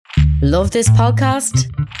Love this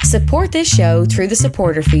podcast? Support this show through the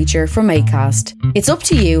supporter feature from Acast. It's up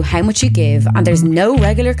to you how much you give and there's no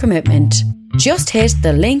regular commitment. Just hit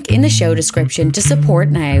the link in the show description to support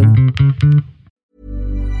now.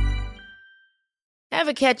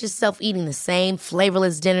 Ever catch yourself eating the same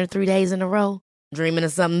flavorless dinner 3 days in a row? Dreaming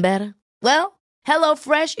of something better? Well,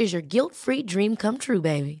 HelloFresh is your guilt-free dream come true,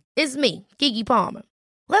 baby. It's me, Keke Palmer.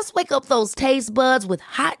 Let's wake up those taste buds with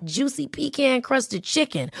hot, juicy pecan-crusted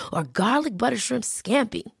chicken or garlic butter shrimp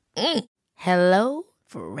scampi. Hello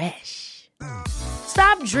Fresh.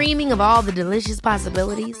 Stop dreaming of all the delicious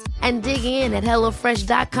possibilities and dig in at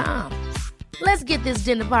HelloFresh.com. Let's get this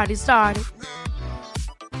dinner party started.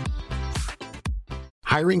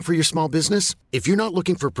 Hiring for your small business? If you're not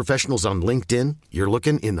looking for professionals on LinkedIn, you're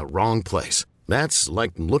looking in the wrong place. That's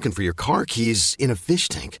like looking for your car keys in a fish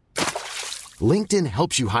tank. LinkedIn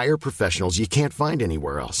helps you hire professionals you can't find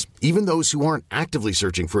anywhere else, even those who aren't actively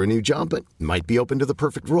searching for a new job but might be open to the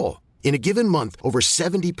perfect role. In a given month, over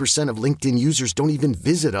 70% of LinkedIn users don't even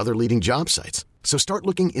visit other leading job sites. So start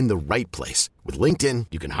looking in the right place. With LinkedIn,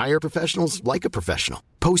 you can hire professionals like a professional.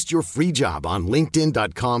 Post your free job on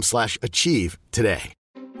linkedin.com/achieve today.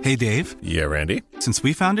 Hey, Dave. Yeah, Randy. Since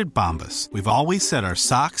we founded Bombas, we've always said our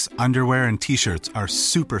socks, underwear, and T-shirts are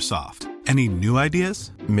super soft. Any new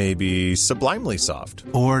ideas? Maybe sublimely soft.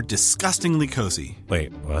 Or disgustingly cozy.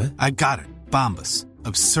 Wait, what? I got it. Bombas.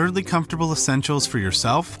 Absurdly comfortable essentials for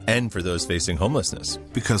yourself and for those facing homelessness.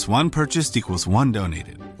 Because one purchased equals one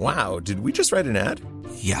donated. Wow, did we just write an ad?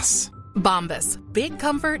 Yes. Bombas. Big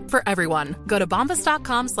comfort for everyone. Go to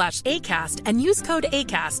bombas.com/ACAST and use code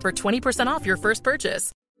ACAST for 20% off your first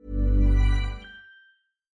purchase.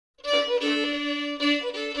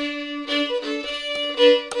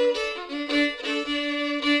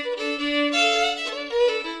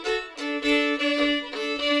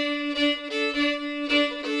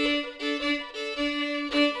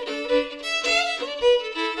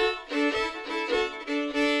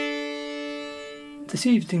 This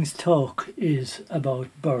evening's talk is about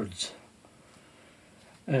birds,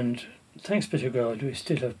 and thanks be to God we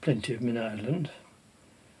still have plenty of them in Ireland,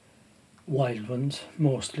 wild ones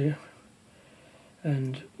mostly,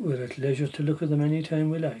 and we're at leisure to look at them any time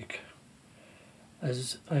we like.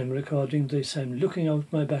 As I'm recording this, I'm looking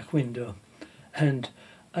out my back window, and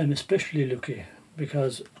I'm especially lucky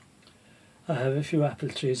because I have a few apple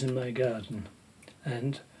trees in my garden,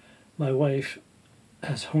 and my wife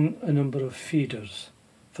has hung a number of feeders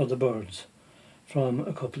for the birds from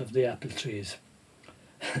a couple of the apple trees.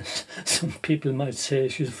 Some people might say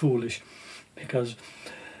she's foolish because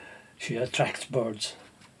she attracts birds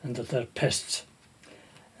and that they're pests.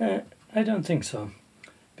 I don't think so,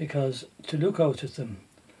 because to look out at them,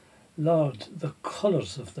 Lord, the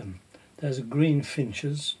colours of them. There's green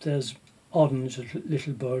finches, there's orange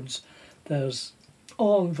little birds, there's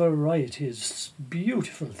all varieties,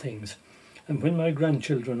 beautiful things. And when my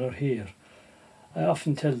grandchildren are here, I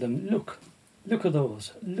often tell them, look at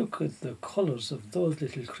those, look at the colours of those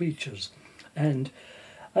little creatures. And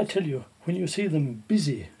I tell you, when you see them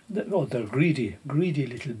busy, they're greedy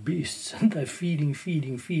little beasts, and they're feeding,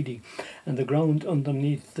 and the ground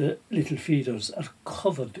underneath the little feeders are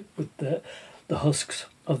covered with the husks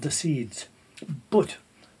of the seeds. But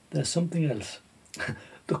there's something else.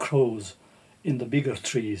 The crows in the bigger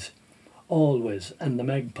trees, always, and the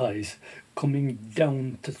magpies coming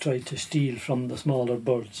down to try to steal from the smaller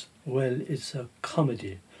birds. Well, it's a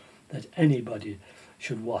comedy that anybody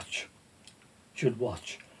should watch.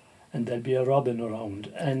 And there'll be a robin around,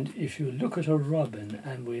 and if you look at a robin,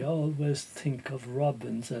 and we always think of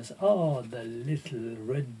robins as, the little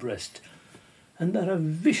redbreast, and they're a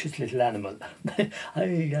vicious little animal.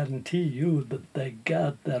 I guarantee you that they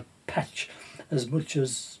guard their patch as much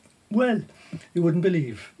as, well, you wouldn't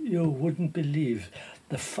believe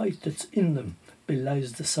the fight that's in them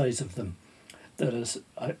belies the size of them. They're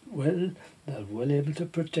well able to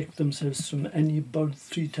protect themselves from any bird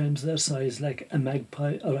 3 times their size, like a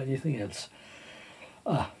magpie or anything else.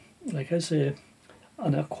 Like I say,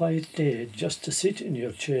 on a quiet day, just to sit in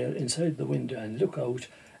your chair inside the window and look out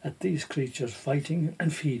at these creatures fighting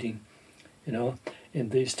and feeding, in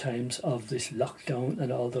these times of this lockdown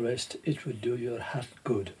and all the rest, it would do your heart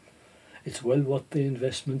good. It's well worth the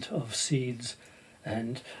investment of seeds.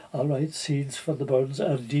 And all right, seeds for the birds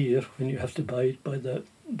are dear when you have to buy it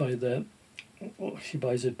she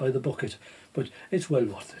buys it by the bucket, but it's well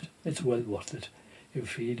worth it. You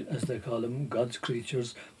feed, as they call them, God's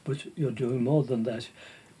creatures, but you're doing more than that.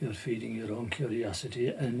 You're feeding your own curiosity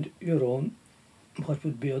and your own, what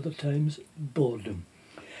would be other times, boredom.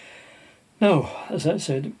 Now, as I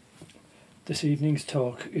said, This evening's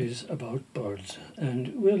talk is about birds,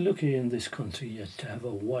 and we're lucky in this country yet to have a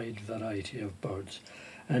wide variety of birds.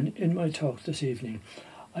 And in my talk this evening,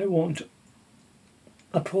 I won't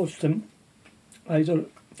approach them either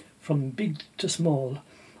from big to small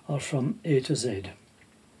or from A to Z.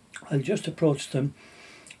 I'll just approach them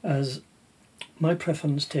as my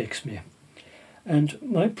preference takes me. And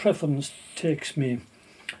my preference takes me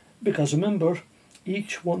because, remember,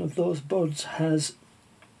 each one of those birds has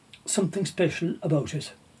something special about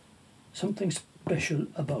it. Something special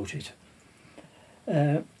about it.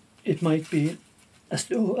 It might be a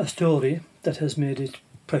story that has made it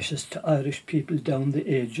precious to Irish people down the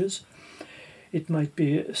ages. It might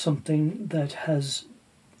be something that has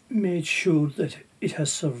made sure that it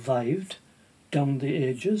has survived down the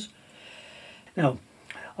ages. Now,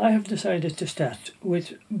 I have decided to start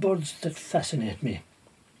with birds that fascinate me.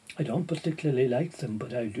 I don't particularly like them,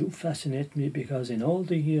 but I do fascinate me because in all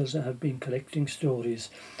the years I have been collecting stories,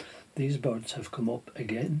 these birds have come up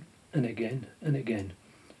again and again and again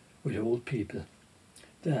with old people.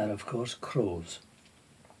 They are, of course, crows.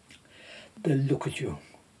 They look at you.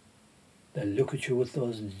 They look at you with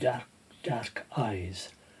those dark, dark eyes,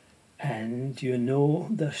 and you know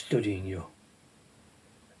they're studying you.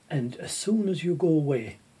 And as soon as you go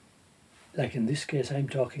away, like in this case I'm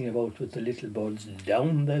talking about with the little birds,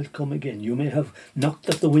 down they'll come again. You may have knocked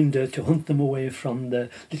at the window to hunt them away from the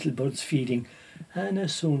little birds feeding, and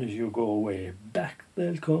as soon as you go away, back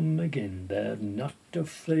they'll come again. They're not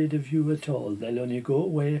afraid of you at all. They'll only go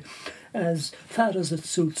away as far as it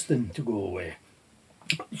suits them to go away.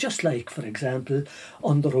 Just like, for example,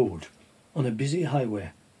 on the road, on a busy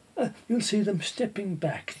highway, you'll see them stepping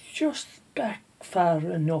back, just back far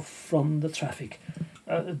enough from the traffic.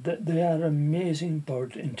 They are an amazing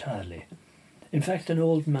bird entirely. In fact, an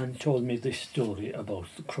old man told me this story about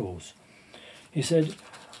the crows. He said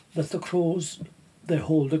that the crows, they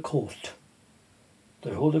hold a court.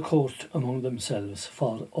 They hold a court among themselves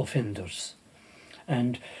for offenders.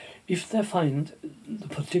 And if they find the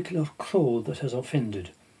particular crow that has offended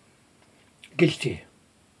guilty,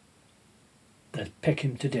 they'll peck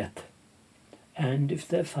him to death. And if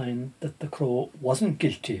they find that the crow wasn't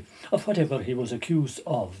guilty of whatever he was accused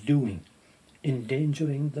of doing,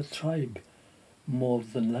 endangering the tribe more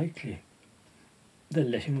than likely, they'll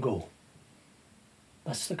let him go.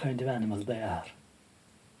 That's the kind of animal they are.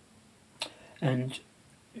 And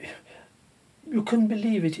you can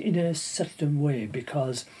believe it in a certain way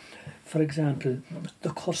because, for example,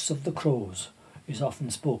 the curse of the crows is often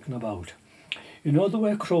spoken about. You know the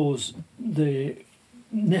way crows, they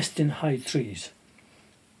nest in high trees.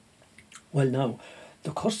 Well now,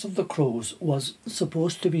 the curse of the crows was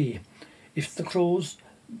supposed to be if the crows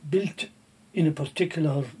built in a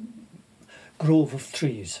particular grove of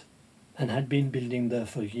trees and had been building there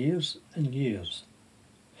for years and years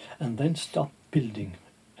and then stopped building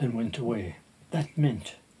and went away, that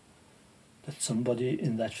meant that somebody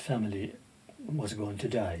in that family was going to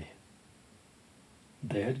die.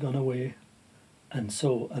 They had gone away, and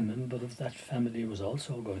so a member of that family was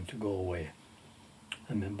also going to go away.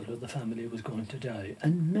 A member of the family was going to die,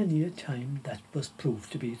 and many a time that was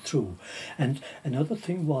proved to be true. And another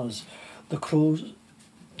thing was, the crows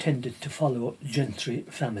tended to follow gentry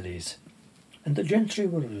families, and the gentry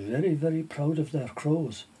were very, very proud of their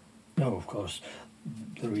crows. Now, of course,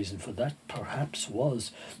 the reason for that perhaps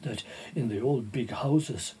was that in the old big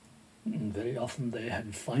houses, very often they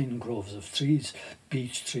had fine groves of trees,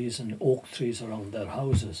 beech trees and oak trees around their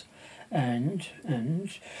houses. And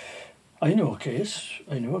I know a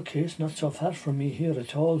case not so far from me here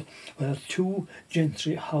at all, where two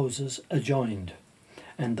gentry houses adjoined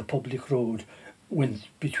and the public road went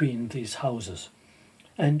between these houses.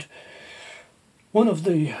 And one of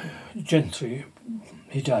the gentry,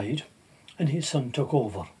 he died, and his son took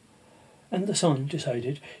over. And the son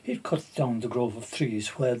decided he'd cut down the grove of trees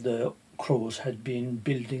where the crows had been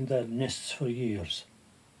building their nests for years.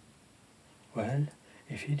 Well,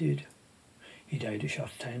 if he did, he died a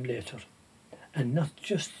short time later. And not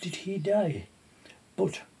just did he die,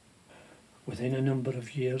 but within a number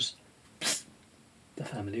of years, the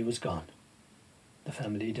family was gone. The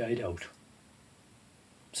family died out.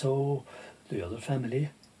 So the other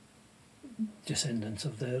family, descendants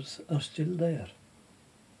of theirs, are still there.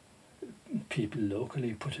 People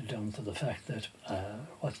locally put it down to the fact that,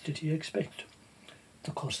 what did he expect?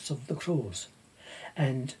 The curse of the crows.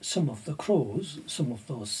 And some of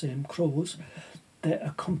those same crows, they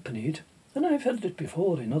accompanied, and I've heard it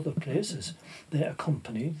before in other places, they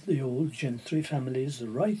accompanied the old gentry families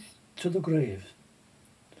right to the grave.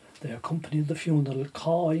 They accompanied the funeral,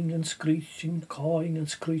 cawing and screeching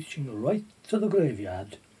right to the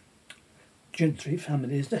graveyard. gentry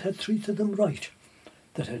families that had treated them right,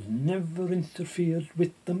 that had never interfered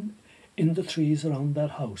with them in the trees around their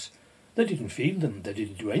house. They didn't feed them, they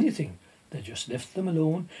didn't do anything. They just left them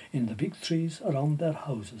alone in the big trees around their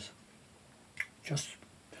houses. Just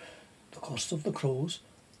the curse of the crows,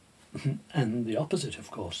 and the opposite,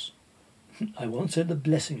 of course. I won't say the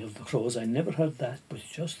blessing of the crows, I never heard that, but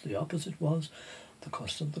just the opposite was the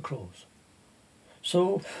curse of the crows.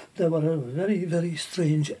 So they were a very, very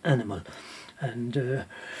strange animal, and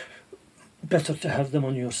better to have them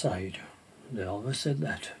on your side. They always said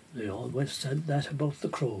that. They always said that about the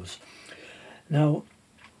crows. Now,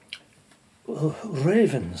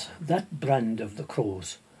 ravens, that brand of the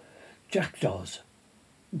crows, jackdaws,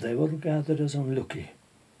 they were regarded as unlucky.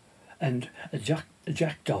 And a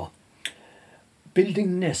jackdaw,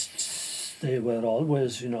 building nests, they were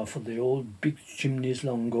always, for the old big chimneys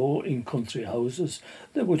long ago in country houses,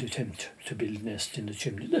 they would attempt to build nests in the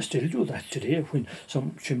chimney. They still do that today. When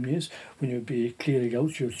some chimneys, when you'd be clearing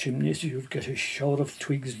out your chimneys, you'd get a shower of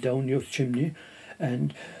twigs down your chimney,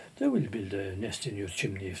 and they will build a nest in your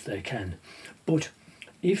chimney if they can. But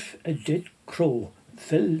if a dead crow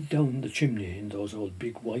fell down the chimney in those old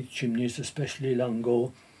big white chimneys, especially long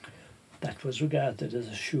ago, that was regarded as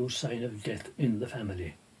a sure sign of death in the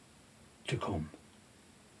family to come.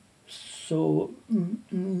 So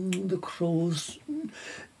the crows,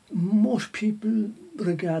 most people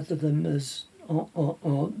regarded them as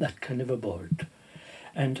that kind of a bird.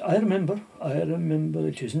 And I remember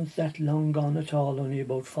it isn't that long gone at all, only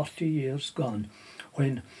about 40 years gone,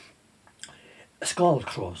 when scald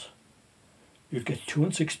crows, you'd get 2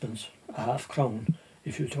 and 6pence, a half crown,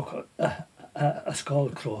 if you took a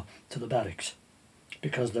scald crow to the barracks,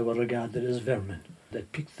 because they were regarded as vermin.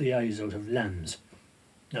 They'd pick the eyes out of lambs.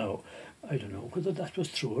 Now, I don't know whether that was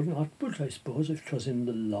true or not, but I suppose if it was in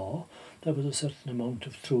the law, there was a certain amount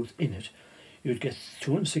of truth in it. You'd get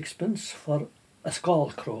 2 and 6pence for a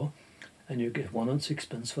scald crow, and you'd get 1 and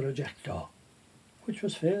 6pence for a jackdaw, which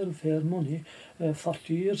was fair money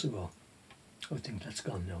 40 years ago. I think that's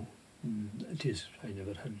gone now. It is. I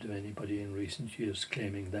never heard of anybody in recent years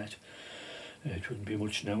claiming that. It wouldn't be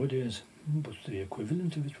much nowadays, but the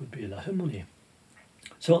equivalent of it would be a lot of money.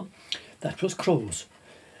 So that was crows.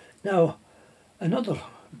 Now, another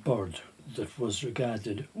bird that was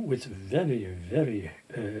regarded with very, very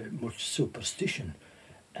much superstition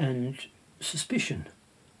and suspicion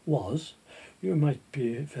was, you might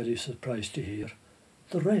be very surprised to hear,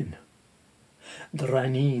 the wren. The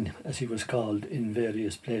raneen, as he was called in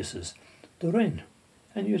various places, the wren.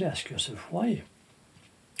 And you'd ask yourself, why?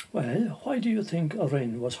 Well, why do you think a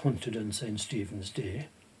wren was hunted on St. Stephen's Day?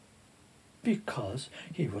 Because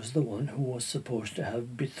he was the one who was supposed to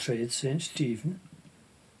have betrayed St. Stephen,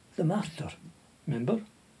 the martyr. Remember?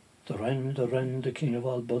 The wren, the king of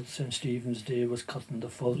all birds, St. Stephen's Day was cutting the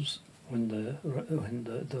fuzz when the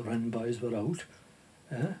wren boys were out.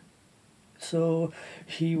 So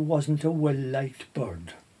he wasn't a well-liked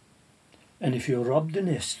bird. And if you robbed a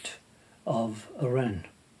nest of a wren,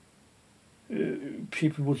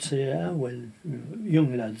 people would say,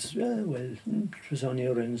 young lads, it was only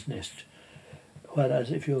a wren's nest.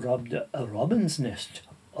 Whereas if you robbed a robin's nest,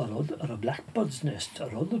 or a blackbird's nest,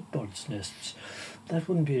 or other birds' nests, that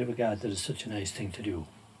wouldn't be regarded as such a nice thing to do.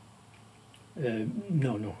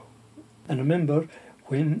 No. And remember,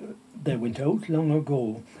 when they went out long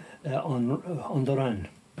ago on the run,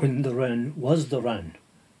 when the run was the run,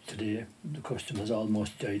 today the custom has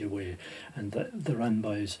almost died away, and the run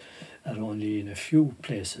boys are only in a few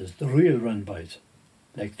places, the real run boys,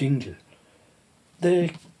 like Dingle.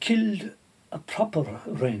 They killed a proper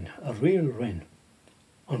wren, a real wren,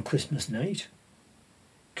 on Christmas night.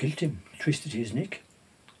 Killed him, twisted his neck,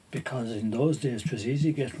 because in those days it was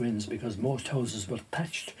easy to get wrens because most houses were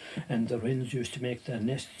thatched, and the wrens used to make their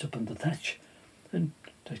nests up on the thatch, and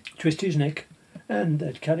they'd twist his neck, and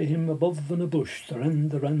they'd carry him above in a bush. The wren,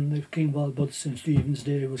 the king of all birds, St. Stephen's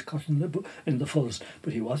Day, was caught in the fuzz,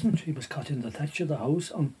 but he wasn't. He was caught in the thatch of the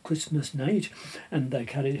house on Christmas night, and they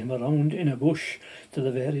carried him around in a bush to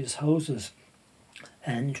the various houses,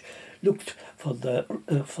 and looked for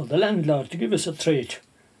the landlord to give us a treat.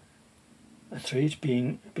 A treat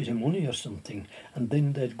being a bit of money or something, and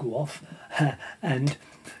then they'd go off and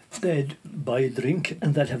they'd buy a drink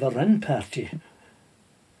and they'd have a run party.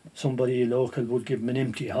 Somebody local would give them an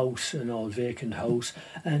empty house, an all vacant house,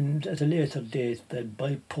 and at a later date they'd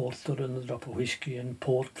buy porter and a drop of whiskey and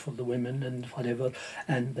port for the women and whatever,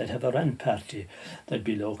 and they'd have a run party. There'd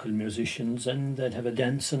be local musicians and they'd have a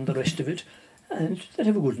dance and the rest of it, and they'd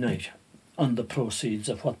have a good night on the proceeds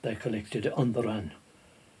of what they collected on the run.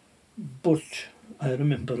 But I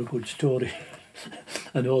remember a good story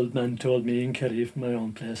An old man told me in Kerry from my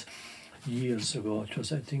own place years ago. It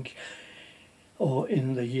was, I think,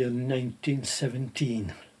 in the year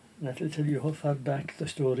 1917. That'll tell you how far back the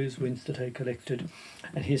stories went that I collected.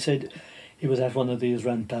 And he said he was at one of these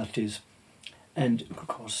run parties. And of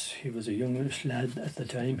course, he was a youngish lad at the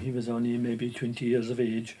time. He was only maybe 20 years of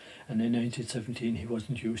age. And in 1917, he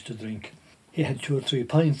wasn't used to drink. He had 2 or 3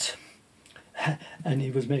 pints. And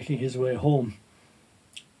he was making his way home.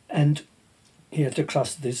 And he had to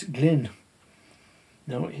cross this glen.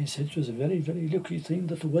 Now, he said it was a very, very lucky thing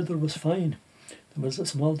that the weather was fine. There was a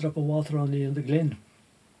small drop of water only in the glen.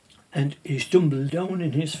 And he stumbled down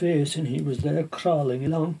in his face and he was there crawling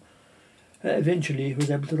along. Eventually he was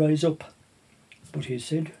able to rise up. But he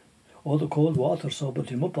said, the cold water sobered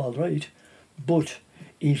him up all right. But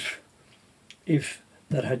if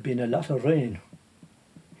there had been a lot of rain,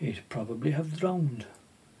 he'd probably have drowned.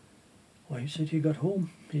 Well, he said he got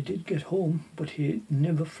home. He did get home, but he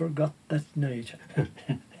never forgot that night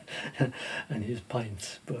and his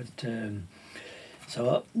pints. But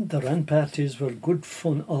so the Ran parties were good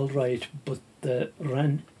fun, all right, but the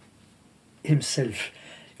Ran himself,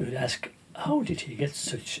 you would ask, how did he get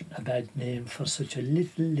such a bad name for such a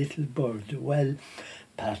little bird? Well,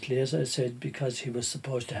 partly, as I said, because he was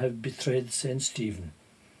supposed to have betrayed St. Stephen.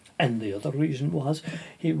 And the other reason was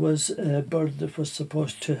he was a bird that was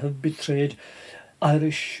supposed to have betrayed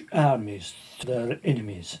Irish armies to their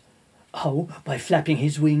enemies. How? By flapping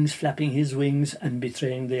his wings and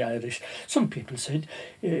betraying the Irish. Some people said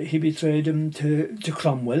he betrayed them to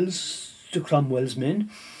Cromwell's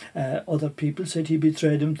men. Other people said he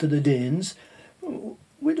betrayed them to the Danes.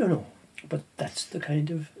 We don't know. But that's the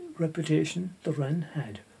kind of reputation the Ran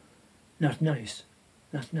had. Not nice.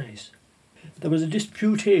 There was a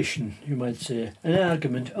disputation, you might say, an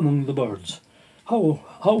argument among the birds. How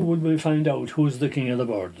would we find out who's the king of the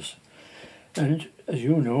birds? And as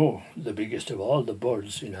you know, the biggest of all the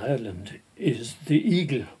birds in Ireland is the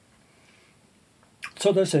eagle.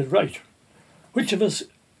 So they said, right, which of us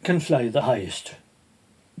can fly the highest?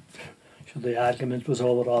 So the argument was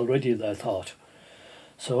over already, they thought.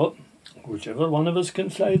 So whichever one of us can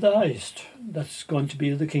fly the highest, that's going to be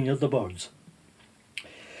the king of the birds.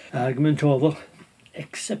 Argument over,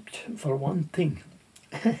 except for one thing.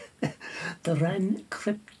 The Ran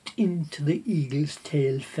crept into the eagle's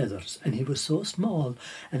tail feathers, and he was so small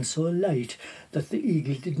and so light that the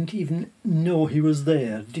eagle didn't even know he was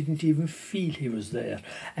there, didn't even feel he was there.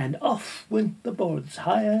 And off went the birds,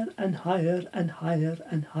 higher and higher and higher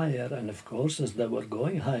and higher. And of course, as they were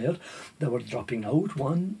going higher, they were dropping out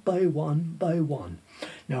one by one by one.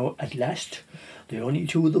 Now, at last, the only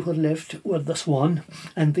 2 that were left were the swan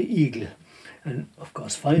and the eagle. And of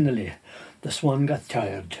course, finally, the swan got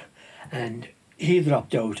tired and he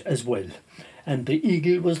dropped out as well. And the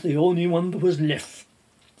eagle was the only one that was left.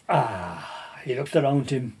 He looked around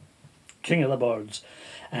him, king of the birds,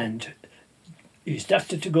 and he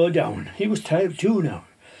started to go down. He was tired too now,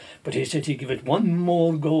 but he said he'd give it one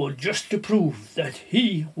more go just to prove that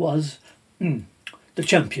he was the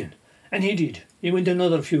champion. And he did. He went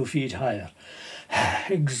another few feet higher.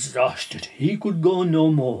 Exhausted, he could go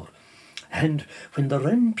no more. And when the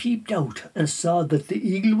Wren peeped out and saw that the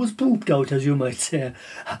eagle was pooped out, as you might say,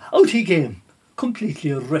 out he came,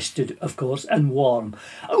 completely rested, of course, and warm.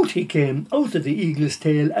 Out he came, out of the eagle's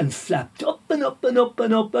tail, and flapped up and up and up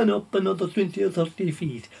and up and up another 20 or 30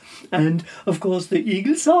 feet. And, of course, the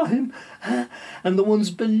eagle saw him, and the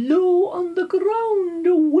ones below on the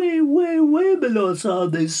ground, way, way, way below, saw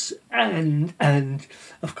this, and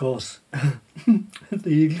of course, the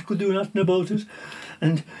eagle could do nothing about it.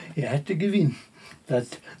 And he had to give in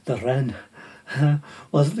that the Wren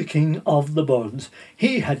was the king of the birds.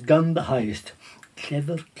 He had gone the highest.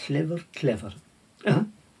 Clever, clever, clever.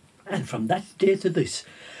 And from that day to this,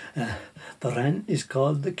 the Wren is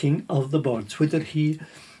called the king of the birds. Whether he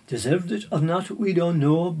deserved it or not, we don't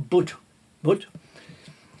know, but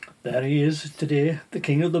there he is today, the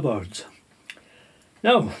king of the birds.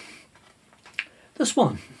 Now, the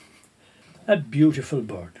swan, a beautiful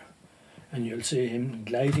bird. And you'll see him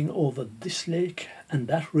gliding over this lake and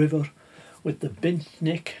that river with the bent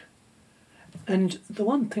neck. And the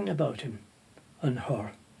one thing about him and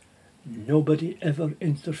her, nobody ever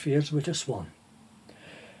interferes with a swan.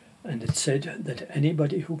 And it's said that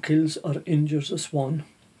anybody who kills or injures a swan,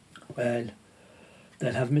 well,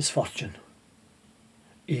 they'll have misfortune,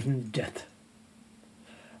 even death.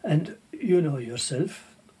 And you know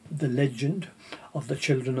yourself the legend of the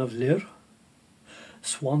children of Lir.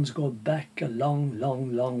 Swans go back a long,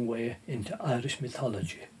 long, long way into Irish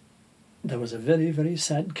mythology. There was a very, very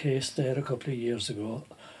sad case there a couple of years ago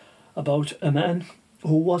about a man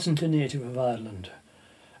who wasn't a native of Ireland,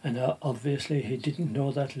 and obviously he didn't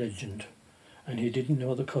know that legend, and he didn't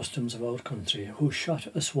know the customs of our country, who shot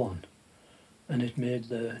a swan. And it made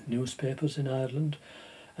the newspapers in Ireland,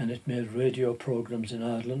 and it made radio programmes in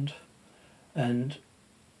Ireland, and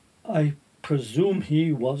I presume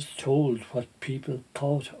he was told what people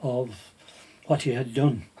thought of what he had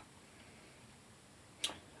done.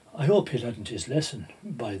 I hope he learned his lesson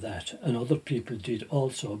by that, and other people did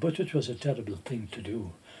also, but it was a terrible thing to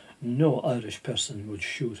do. No Irish person would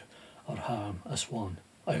shoot or harm a swan.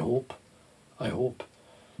 I hope,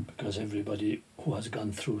 because everybody who has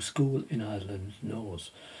gone through school in Ireland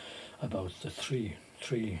knows about the three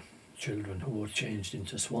children who were changed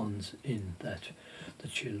into swans in that, the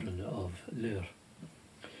children of Lear.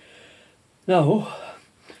 Now,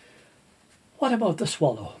 what about the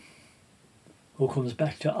swallow, who comes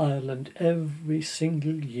back to Ireland every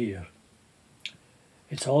single year?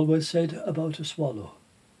 It's always said about a swallow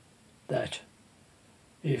that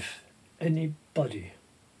if anybody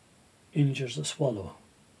injures a swallow,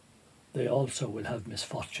 they also will have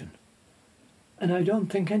misfortune. And I don't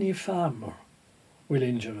think any farmer will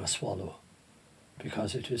injure a swallow,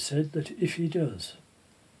 because it is said that if he does,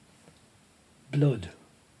 blood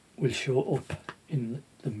will show up in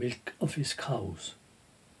the milk of his cows.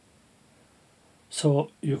 So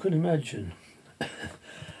you can imagine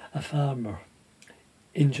a farmer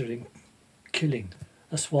killing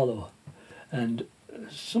a swallow, and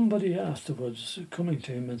somebody afterwards coming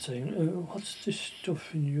to him and saying, what's this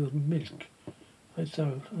stuff in your milk? I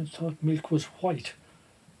thought milk was white.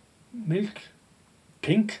 Milk?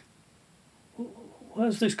 Pink?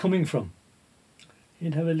 Where's this coming from?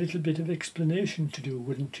 He'd have a little bit of explanation to do,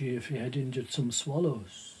 wouldn't he, if he had injured some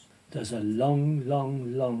swallows? There's a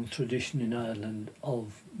long tradition in Ireland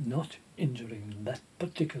of not injuring that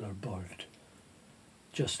particular bird,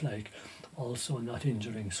 just like also not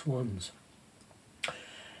injuring swans.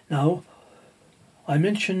 Now, I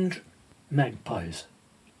mentioned magpies.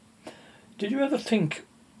 Did you ever think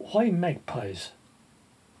why magpies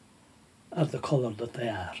are the colour that they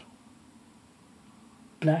are?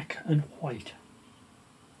 Black and white.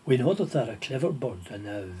 We know that they're a clever bird, and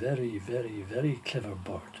a very, very, very clever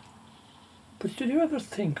bird. But did you ever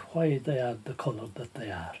think why they are the colour that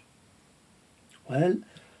they are? Well,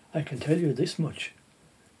 I can tell you this much.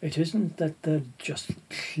 It isn't that they're just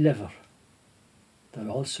clever. They're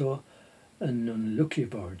also an unlucky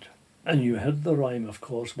bird. And you heard the rhyme, of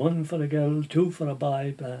course, 1 for a girl, 2 for a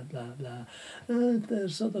boy, blah, blah, blah.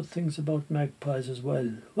 There's other things about magpies as well.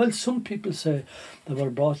 Well, some people say they were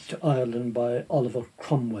brought to Ireland by Oliver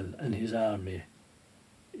Cromwell and his army,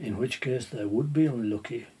 in which case they would be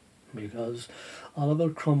unlucky, because Oliver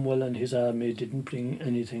Cromwell and his army didn't bring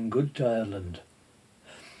anything good to Ireland.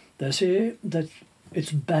 They say that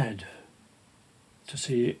it's bad to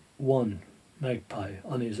see one magpie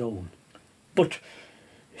on his own. But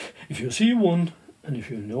if you see one, and if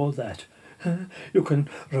you know that, you can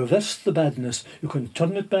reverse the badness, you can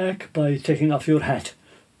turn it back by taking off your hat.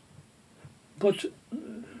 But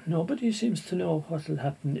nobody seems to know what will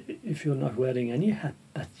happen if you're not wearing any hat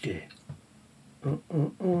that day.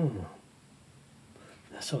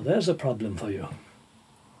 So there's a problem for you.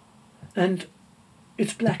 And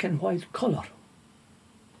it's black and white colour.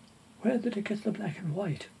 Where did it get the black and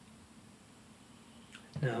white?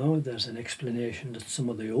 Now, there's an explanation that some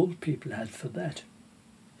of the old people had for that.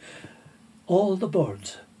 All the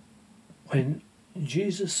birds, when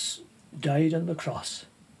Jesus died on the cross,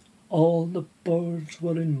 all the birds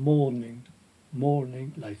were in mourning,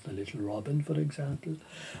 like the little robin, for example.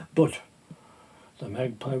 But the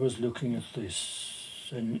magpie was looking at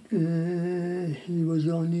this, and he was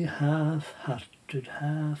only half-hearted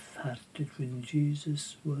when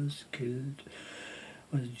Jesus was killed.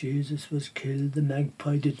 When Jesus was killed, the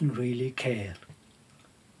magpie didn't really care.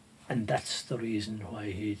 And that's the reason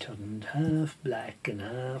why he turned half black and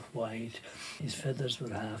half white. His feathers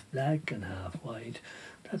were half black and half white.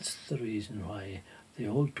 That's the reason why the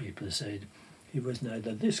old people said he was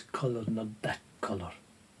neither this colour nor that colour.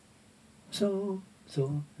 So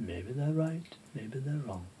maybe they're right, maybe they're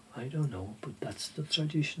wrong. I don't know, but that's the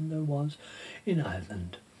tradition there was in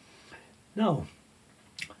Ireland. Now,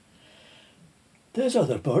 there's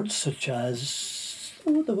other birds such as,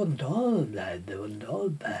 they weren't all bad, they weren't all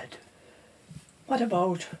bad. What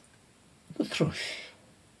about the thrush?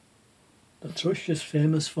 The thrush is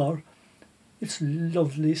famous for its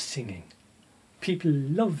lovely singing. People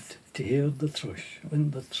loved to hear the thrush.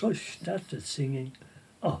 When the thrush started singing,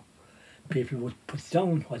 people would put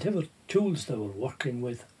down whatever tools they were working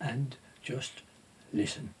with and just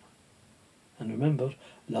listen. And remember,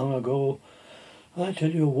 long ago, I tell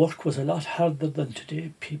you, work was a lot harder than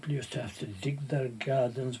today. People used to have to dig their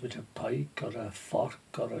gardens with a pike or a fork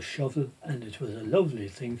or a shovel, and it was a lovely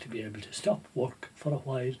thing to be able to stop work for a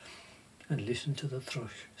while and listen to the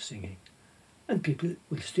thrush singing. And people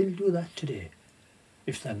will still do that today,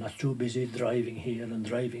 if they're not too busy driving here and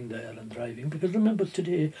driving there and driving. Because remember,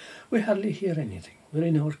 today we hardly hear anything. We're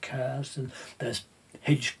in our cars and there's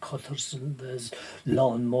hedge cutters and there's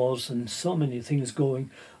lawnmowers and so many things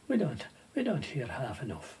going. We don't hear half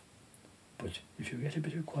enough. But if you get a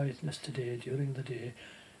bit of quietness today during the day,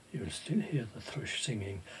 you'll still hear the thrush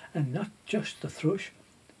singing. And not just the thrush,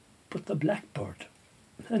 but the blackbird.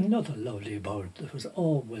 Another lovely bird that was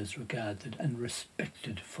always regarded and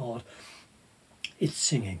respected for its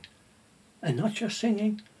singing. And not just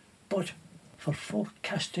singing, but for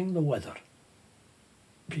forecasting the weather.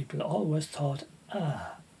 People always thought,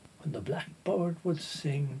 when the blackbird would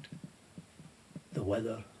sing, the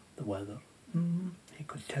weather. He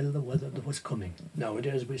could tell the weather that was coming.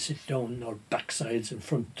 Nowadays we sit down on our backsides in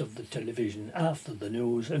front of the television after the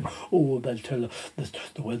news and they'll tell us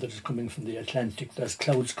the weather is coming from the Atlantic, there's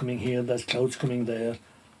clouds coming here, there's clouds coming there.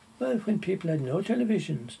 Well, when people had no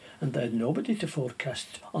televisions and they had nobody to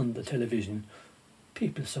forecast on the television,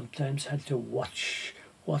 people sometimes had to watch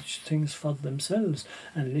things for themselves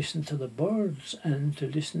and listen to the birds and to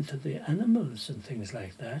listen to the animals and things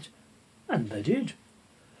like that. And they did.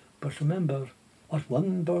 But remember, what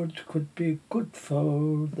one bird could be good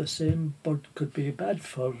for, the same bird could be bad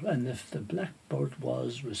for. And if the blackbird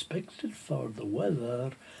was respected for the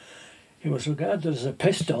weather, he was regarded as a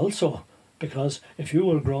pest also. Because if you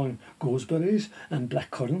were growing gooseberries and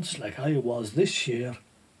blackcurrants like I was this year,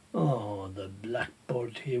 the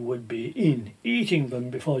blackbird, he would be in eating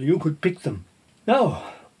them before you could pick them.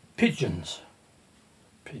 Now, pigeons.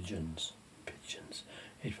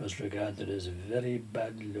 It was regarded as a very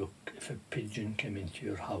bad look if a pigeon came into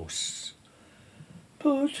your house.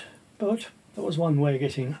 But there was one way of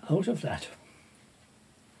getting out of that.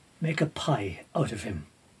 Make a pie out of him.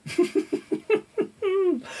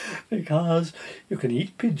 Because you can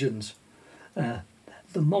eat pigeons. The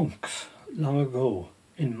monks, long ago,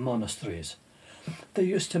 in monasteries, they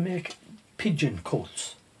used to make pigeon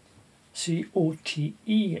coats.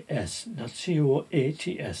 C-O-T-E-S, not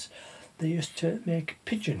C-O-A-T-S. They used to make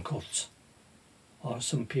pigeon coats, or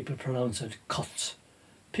some people pronounce it cots,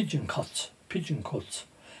 pigeon cots.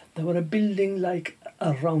 They were a building like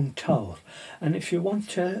a round tower, and if you want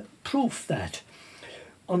to prove that,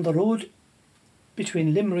 on the road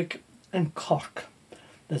between Limerick and Cork,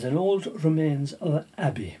 there's an old remains of an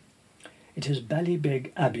abbey. It is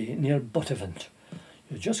Ballybeg Abbey near Buttevant.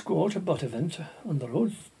 You just go out of Buttevant on the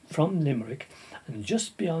road from Limerick, and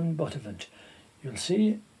just beyond Buttevant, you'll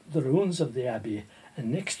see the ruins of the abbey,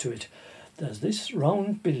 and next to it there's this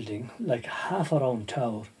round building like half a round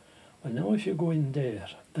tower. Well, now if you go in there,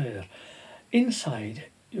 inside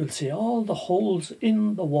you'll see all the holes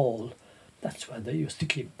in the wall. That's where they used to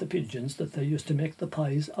keep the pigeons that they used to make the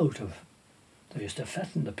pies out of. They used to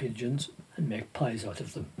fatten the pigeons and make pies out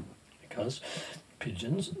of them, because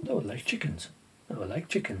pigeons, they were like chickens.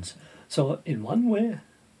 So in one way,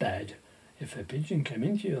 bad. If a pigeon came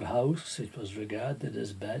into your house, it was regarded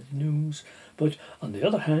as bad news. But on the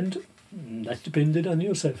other hand, that depended on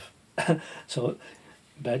yourself. So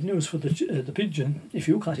bad news for the pigeon if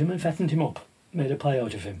you caught him and fattened him up, made a pie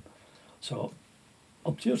out of him. So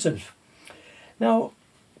up to yourself. Now,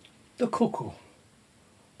 the cuckoo.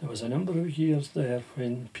 There was a number of years there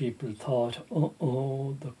when people thought,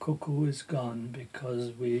 the cuckoo is gone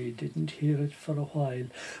because we didn't hear it for a while.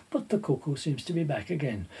 But the cuckoo seems to be back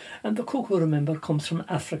again. And the cuckoo, remember, comes from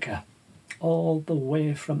Africa, all the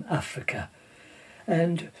way from Africa.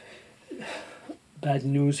 And bad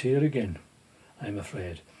news here again, I'm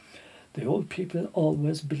afraid. The old people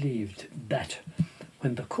always believed that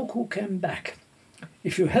when the cuckoo came back,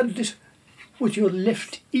 if you held it with your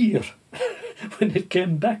left ear, when it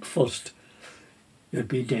came back first, you'd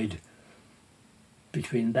be dead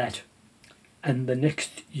between that and the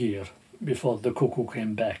next year before the cuckoo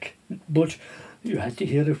came back. But you had to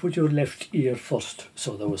hear it with your left ear first,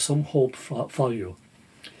 so there was some hope for you.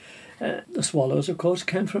 The swallows, of course,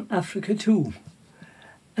 came from Africa too.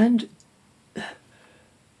 And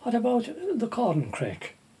what about the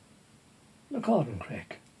corncrake?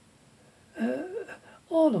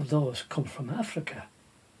 All of those come from Africa.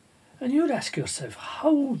 And you'd ask yourself,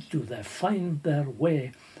 how do they find their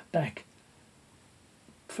way back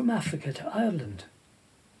from Africa to Ireland?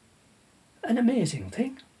 An amazing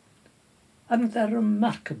thing. Aren't they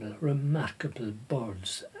remarkable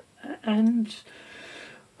birds? And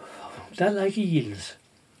they're like eels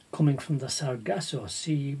coming from the Sargasso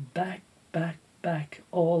Sea back back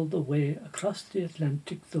all the way across the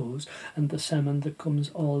Atlantic, those, and the salmon that comes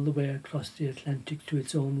all the way across the Atlantic to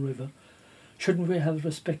its own river. Shouldn't we have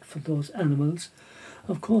respect for those animals?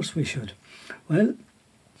 Of course we should. Well,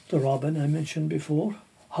 the robin I mentioned before,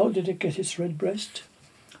 how did it get its red breast?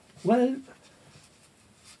 Well,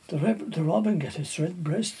 the robin got its red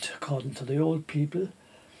breast, according to the old people.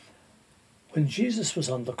 When Jesus was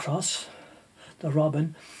on the cross, the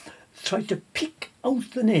robin tried to pick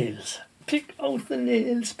out the nails,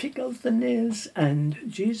 and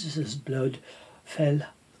Jesus' blood fell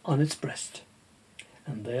on its breast.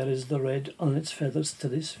 And there is the red on its feathers to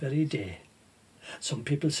this very day. Some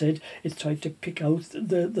people said it tried to pick out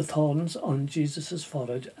the thorns on Jesus'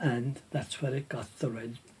 forehead, and that's where it got the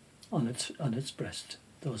red on its breast,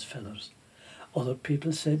 those feathers. Other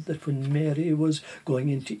people said that when Mary was going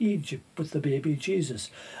into Egypt with the baby Jesus,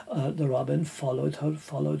 the robin followed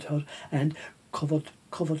her and covered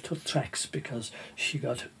her tracks, because she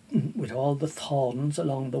got, with all the thorns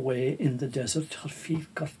along the way in the desert, her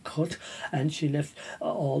feet got cut, and she left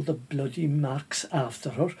all the bloody marks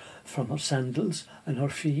after her from her sandals and her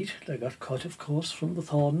feet. They got cut, of course, from the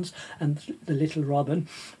thorns, and the little robin,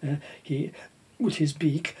 he, with his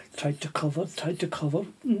beak, tried to cover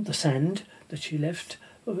the sand that she left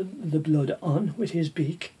the blood on with his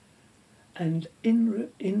beak. And in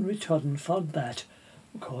return for that,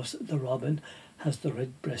 of course, the robin has the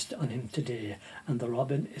red breast on him today, and the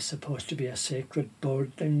robin is supposed to be a sacred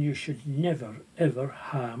bird, and you should never ever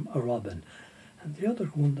harm a robin. And the other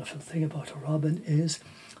wonderful thing about a robin is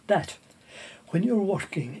that when you're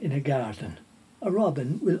working in a garden, a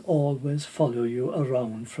robin will always follow you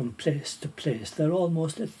around from place to place. They're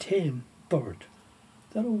almost a tame bird.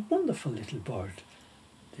 They're a wonderful little bird.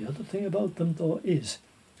 The other thing about them, though, is,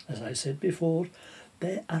 as I said before,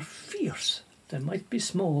 they are fierce. They might be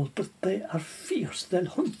small, but they are fierce. They'll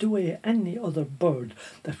hunt away any other bird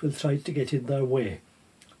that will try to get in their way.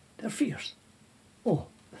 They're fierce. Oh,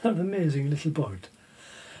 they're an amazing little bird.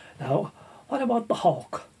 Now, what about the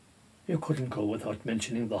hawk? You couldn't go without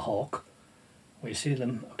mentioning the hawk. We see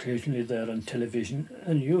them occasionally there on television,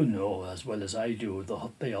 and you know as well as I do the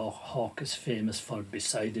hawk is famous for,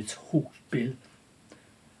 beside its hooked bill,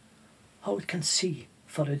 how it can see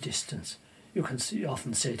for a distance. You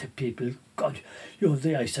often say to people, God, you have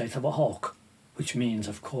the eyesight of a hawk, which means,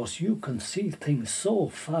 of course, you can see things so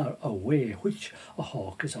far away, which a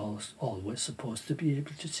hawk is always supposed to be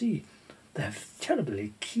able to see. They have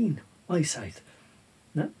terribly keen eyesight.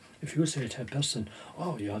 Now, if you say to a person,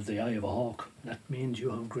 oh, you have the eye of a hawk, that means you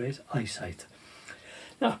have great eyesight.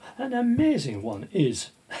 Now, an amazing one is,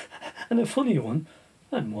 and a funny one,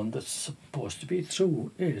 and one that's supposed to be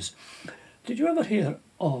true is, did you ever hear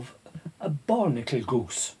of a barnacle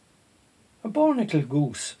goose? A barnacle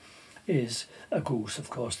goose is a goose, of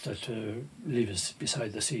course, that lives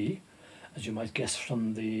beside the sea, as you might guess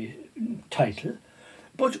from the title,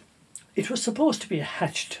 but it was supposed to be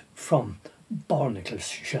hatched from barnacle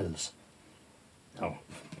shells. Now,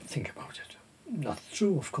 think about it. Not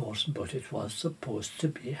true, of course, but it was supposed to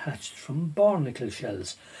be hatched from barnacle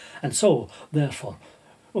shells, and so, therefore,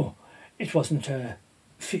 it wasn't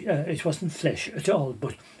flesh at all,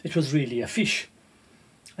 but it was really a fish,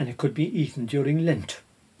 and it could be eaten during Lent.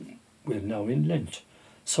 We're now in Lent,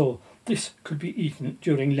 so this could be eaten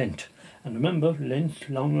during Lent. And remember, Lent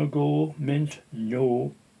long ago meant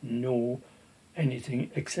no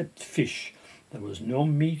anything except fish. There was no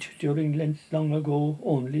meat during Lent long ago,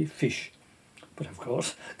 only fish. But of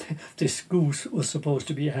course, this goose was supposed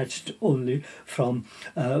to be hatched only from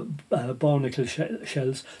barnacle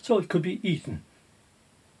shells, so it could be eaten.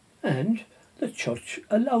 And the church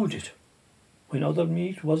allowed it. When other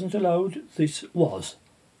meat wasn't allowed, this was.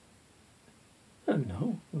 And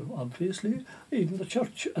now, obviously, even the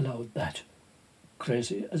church allowed that.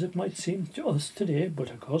 Crazy as it might seem to us today,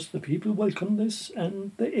 but of course the people welcomed this,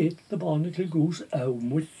 and they ate the barnacle goose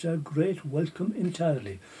with a great welcome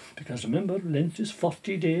entirely. Because remember, Lent is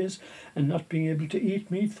 40 days, and not being able to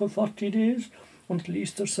eat meat for 40 days until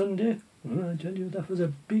Easter Sunday, I tell you, that was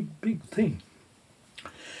a big thing.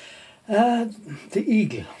 The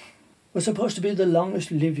eagle was supposed to be the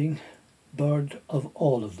longest living bird of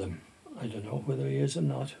all of them. I don't know whether he is or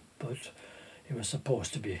not, but he was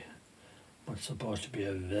supposed to be. But supposed to be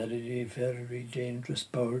a very, very dangerous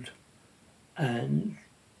bird, and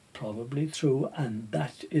probably true, and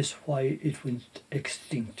that is why it went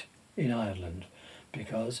extinct in Ireland,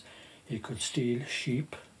 because he could steal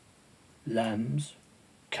sheep, lambs,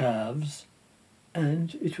 calves,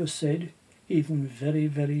 and it was said even very,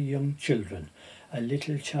 very young children. A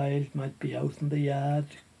little child might be out in the yard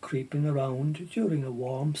creeping around during a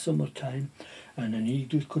warm summertime, and an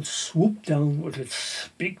eagle could swoop down with its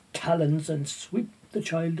big talons and sweep the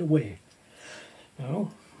child away. You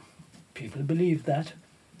know, people believed that,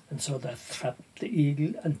 and so that trapped the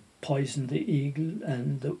eagle and poisoned the eagle,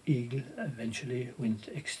 and the eagle eventually went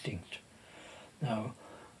extinct. Now,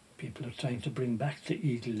 people are trying to bring back the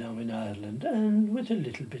eagle now in Ireland, and with a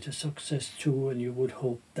little bit of success too, and you would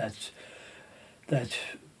hope that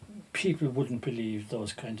people wouldn't believe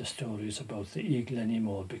those kind of stories about the eagle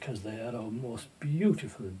anymore, because they are our most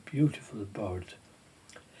beautiful, beautiful bird.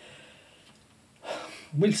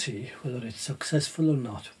 We'll see whether it's successful or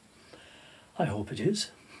not. I hope it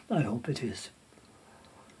is. I hope it is.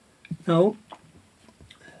 Now,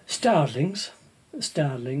 starlings.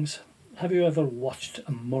 Have you ever watched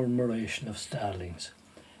a murmuration of starlings?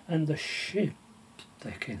 And the shape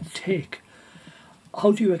they can take.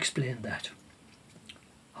 How do you explain that?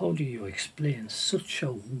 How do you explain such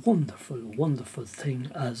a wonderful, wonderful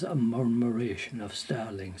thing as a murmuration of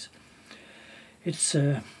starlings? It's,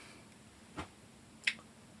 I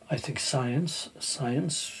think science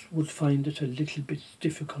would find it a little bit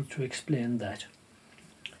difficult to explain that.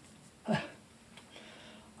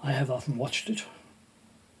 I have often watched it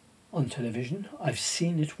on television. I've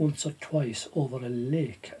seen it once or twice over a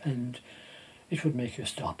lake, and it would make you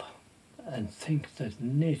stop and think that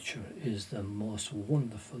nature is the most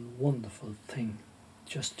wonderful, wonderful thing,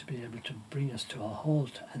 just to be able to bring us to a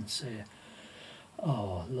halt and say,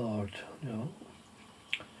 oh Lord, you know,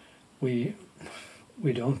 we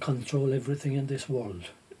don't control everything in this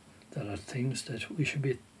world. There are things that we should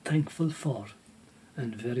be thankful for,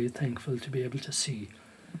 and very thankful to be able to see,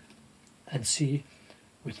 and see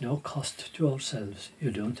with no cost to ourselves.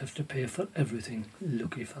 You don't have to pay for everything.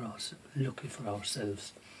 Lucky for us, lucky for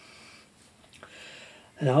ourselves.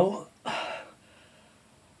 Now,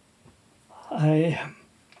 I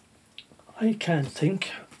can't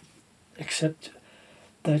think except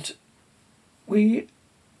that we,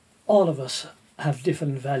 all of us, have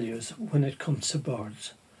different values when it comes to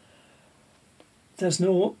birds. There's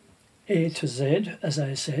no A to Z, as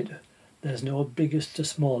I said. There's no biggest to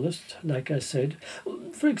smallest, like I said.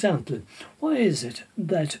 For example, why is it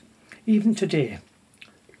that even today,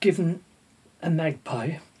 given a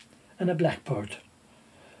magpie and a blackbird,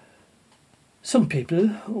 some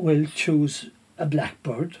people will choose a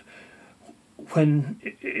blackbird when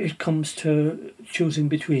it comes to choosing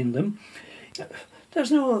between them?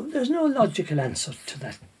 There's no logical answer to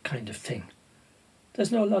that kind of thing.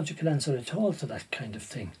 There's no logical answer at all to that kind of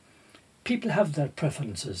thing. People have their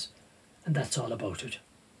preferences, and that's all about it.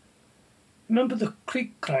 Remember the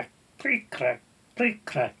creak-crack, creak-crack,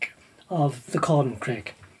 creak-crack of the corncrake,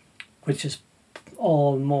 which is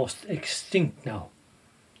almost extinct now.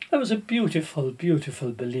 That was a beautiful,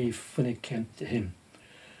 beautiful belief when it came to him,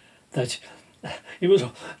 that he was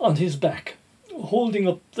on his back, holding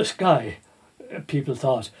up the sky, people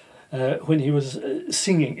thought, when he was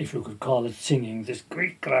singing, if you could call it singing, this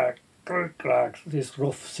creak-crack, this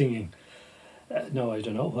rough singing. No, I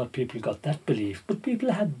don't know where people got that belief, but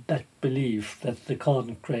people had that belief that the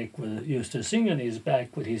corncrake used to sing on his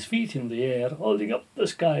back with his feet in the air, holding up the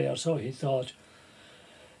sky, or so he thought.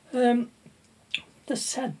 The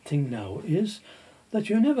sad thing now is that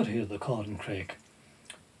you never hear the corncrake.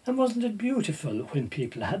 And wasn't it beautiful when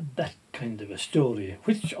people had that kind of a story,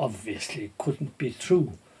 which obviously couldn't be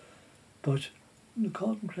true? But the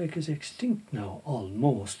corncrake is extinct now,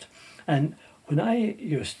 almost. And when I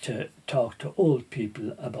used to talk to old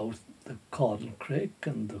people about the corncrake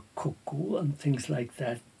and the cuckoo and things like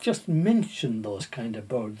that, just mention those kind of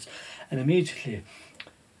birds, and immediately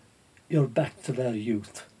you're back to their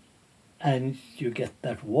youth. And you get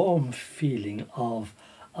that warm feeling of,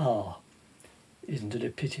 isn't it a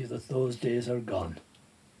pity that those days are gone?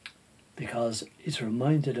 Because it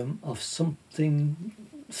reminded them of something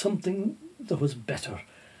that was better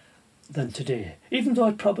than today. Even though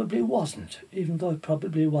it probably wasn't. It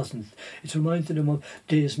reminded them of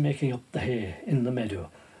days making up the hay in the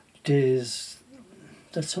meadow. Days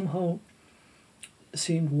that somehow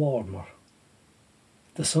seemed warmer.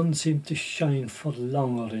 The sun seemed to shine for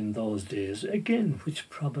longer in those days, again, which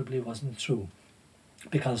probably wasn't true.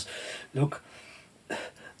 Because, look,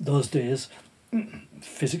 those days,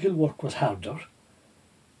 physical work was harder,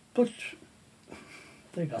 but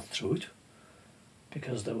they got through it,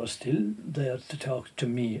 because they were still there to talk to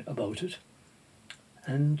me about it.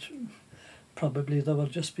 And probably they were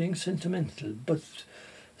just being sentimental, but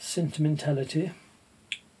sentimentality,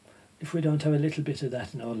 if we don't have a little bit of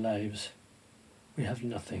that in our lives, we have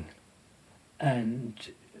nothing. And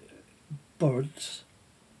birds,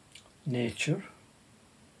 nature,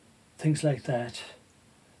 things like that,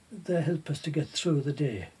 they help us to get through the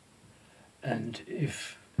day. And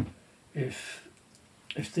if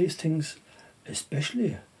these things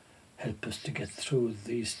especially help us to get through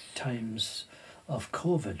these times of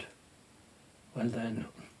COVID, well then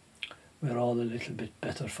we're all a little bit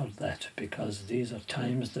better for that, because these are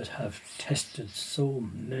times that have tested so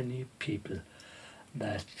many people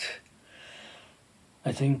that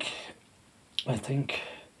I think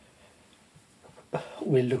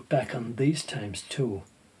we'll look back on these times too,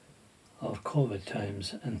 our COVID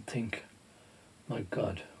times, and think, my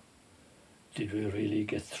God, did we really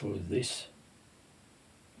get through this?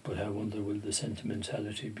 But I wonder, will the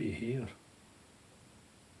sentimentality be here?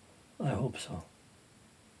 I hope so.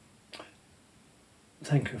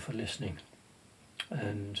 Thank you for listening,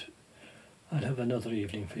 and I'll have another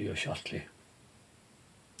evening for you shortly.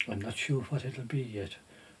 I'm not sure what it'll be yet,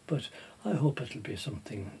 but I hope it'll be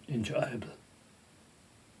something enjoyable.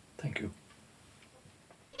 Thank you.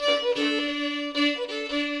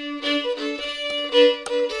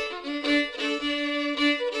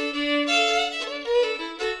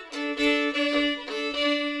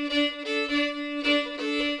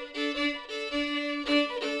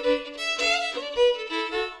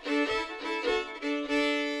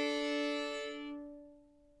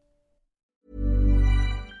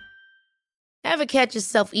 Ever catch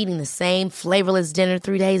yourself eating the same flavorless dinner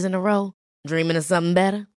 3 days in a row? Dreaming of something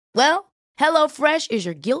better? Well, HelloFresh is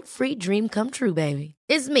your guilt-free dream come true, baby.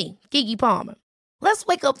 It's me, Keke Palmer. Let's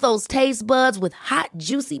wake up those taste buds with hot,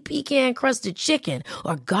 juicy pecan-crusted chicken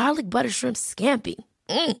or garlic butter shrimp scampi.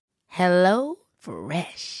 Hello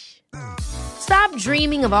Fresh. Stop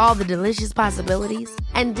dreaming of all the delicious possibilities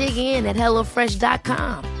and dig in at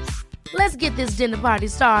HelloFresh.com. Let's get this dinner party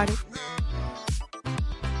started.